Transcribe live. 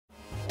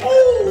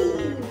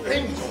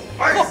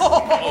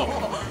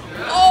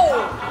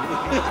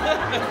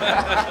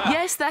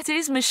Yes, that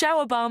is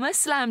Michelle Obama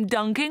slam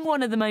dunking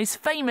one of the most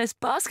famous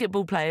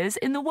basketball players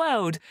in the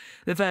world.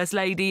 The First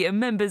Lady and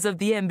members of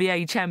the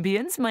NBA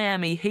champions,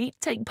 Miami Heat,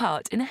 take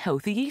part in a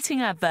healthy eating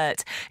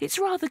advert. It's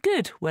rather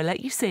good. We'll let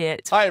you see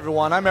it. Hi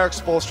everyone, I'm Eric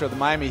Spoelstra of the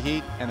Miami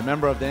Heat and a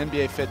member of the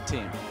NBA Fit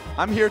team.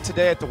 I'm here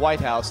today at the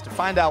White House to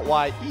find out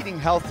why eating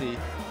healthy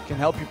can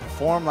help you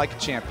perform like a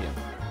champion.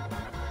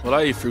 Well,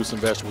 I eat fruits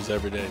and vegetables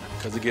every day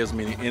because it gives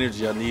me the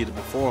energy I need to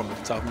perform at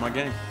the top of my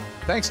game.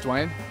 Thanks,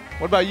 Dwyane.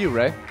 What about you,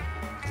 Ray?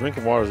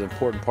 Drinking water is an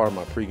important part of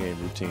my pregame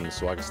routine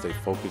so I can stay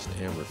focused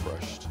and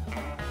refreshed.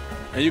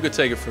 And you can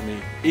take it from me.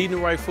 Eating the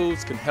right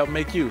foods can help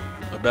make you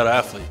a better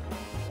athlete.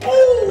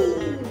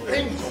 Oh!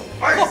 Angel!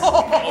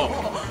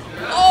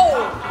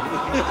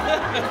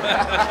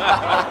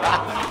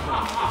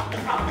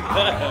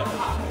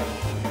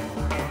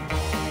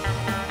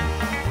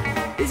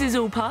 This is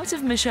all part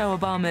of Michelle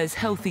Obama's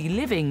Healthy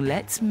Living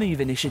Let's Move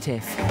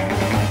initiative.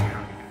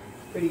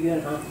 Pretty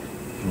good, huh?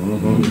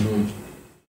 Mm-hmm.